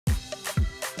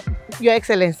Your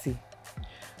Excellency,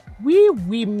 we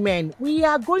women, we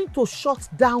are going to shut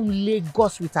down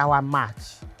Lagos with our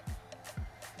march.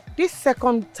 This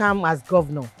second term as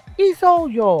governor is all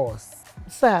yours.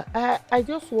 Sir, I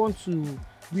just want to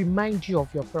remind you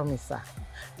of your promise, sir.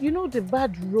 You know the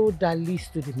bad road that leads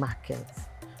to the market.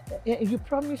 You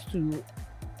promised to...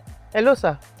 Hello,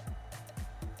 sir.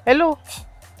 Hello.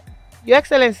 Your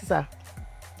Excellency, sir.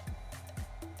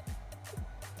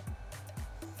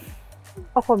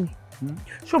 Ọkọ mi.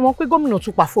 Ṣé o mọ̀ pé gómìnà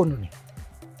tún pa fóònù ni?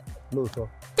 Lóòótọ́.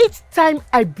 Each time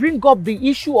I bring up the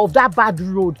issue of that bad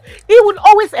road, he would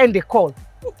always end the call.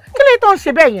 Kí ló tó ń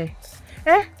ṣe bẹ́ẹ̀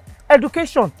yẹn?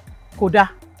 Education, kò dáa.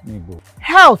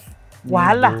 Health,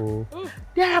 wàhálà.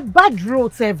 There are bad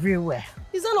roads everywhere.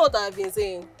 Is that not what I've been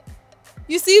saying?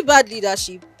 You see bad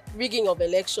leadership, rigging of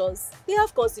elections, they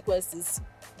have consequences.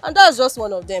 And that's just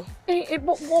one of them.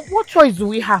 But what choice do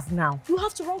we have now? You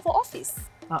have to run for office.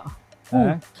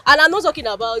 And I'm not talking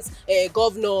about a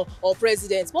governor or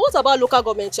president, but what about local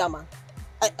government chairman?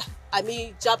 I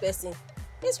mean, chairperson.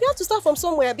 Yes, we have to start from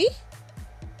somewhere, B.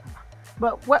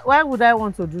 But why would I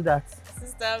want to do that?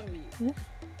 Sister me.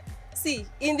 See,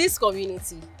 in this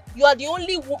community, you are the only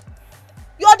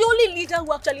leader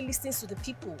who actually listens to the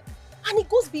people. And it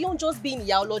goes beyond just being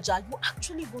Yaoloja. You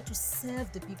actually go to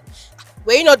serve the people.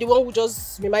 Were you not the one who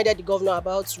just reminded the governor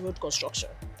about road construction?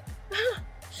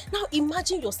 Now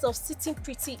imagine yourself sitting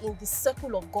pretty in the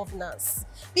circle of governance,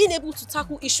 being able to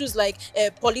tackle issues like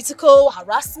political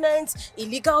harassment,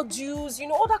 illegal dues, you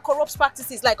know, other corrupt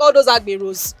practices like all those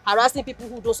agberos, harassing people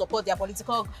who don't support their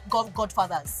political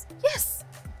godfathers. Yes,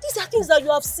 these are things that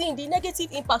you have seen, the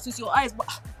negative impact with your eyes. But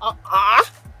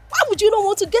why would you not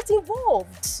want to get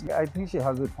involved? yeah, I think she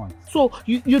has a point. So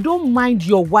you don't mind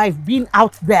your wife being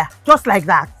out there just like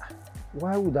that?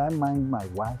 Why would I mind my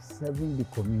wife serving the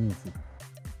community?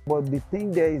 But the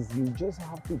thing there is, you just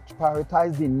have to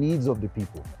prioritize the needs of the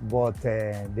people. But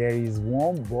there is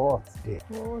one but there.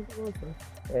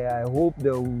 I hope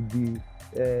there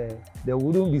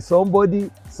wouldn't be somebody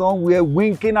somewhere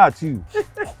winking at you.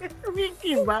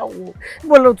 Winking about what?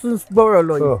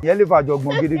 Oh.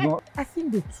 I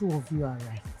think the two of you are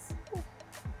right.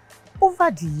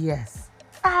 Over the years,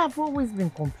 I have always been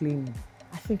complaining.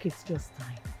 I think it's just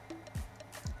time.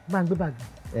 Bang.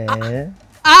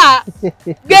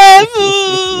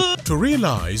 To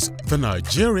realize the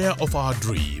Nigeria of our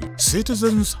dream,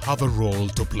 citizens have a role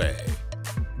to play.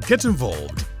 Get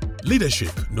involved.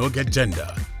 Leadership No Get Gender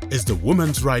is the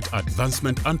Women's Right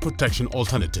Advancement and Protection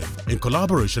Alternative in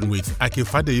collaboration with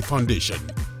Akinfade Foundation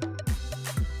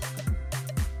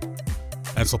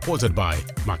and supported by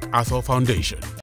MacArthur Foundation.